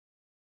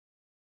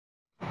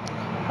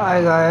Hi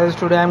guys,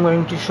 today I'm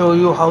going to show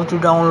you how to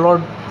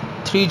download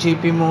 3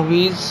 GB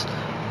movies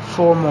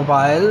for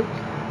mobile.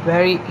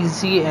 Very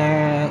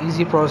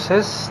easy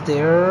process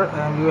there,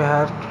 and you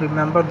have to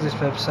remember this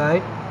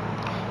website.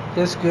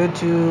 Just go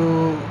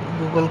to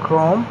Google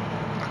Chrome,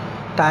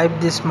 type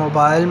this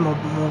movies.me.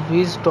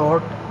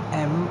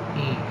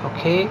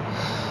 Okay,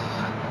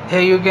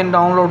 here you can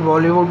download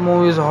Bollywood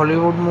movies,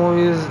 Hollywood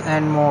movies,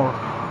 and more.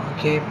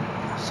 Okay,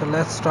 so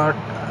let's start.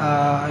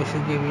 I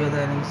should give you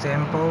an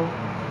example.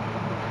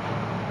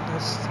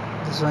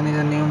 This one is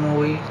a new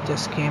movie,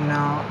 just came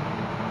now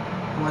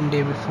one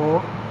day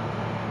before,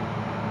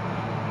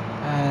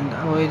 and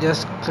we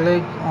just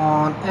click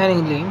on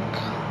any link.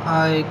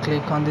 I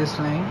click on this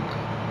link.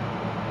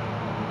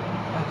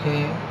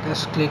 Okay,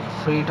 just click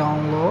free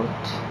download.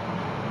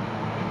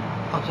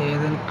 Okay,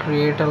 then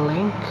create a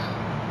link.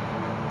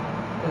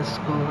 Let's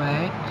go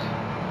back,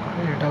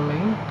 create a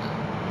link,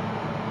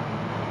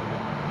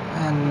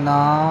 and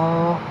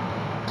now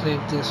click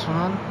this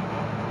one,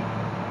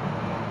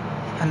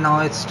 and now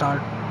it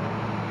start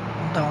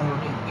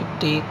downloading. It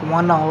take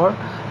 1 hour,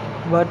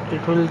 but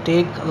it will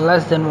take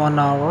less than 1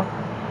 hour.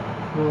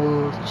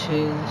 We'll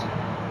change.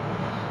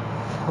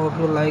 Hope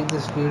you like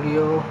this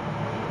video.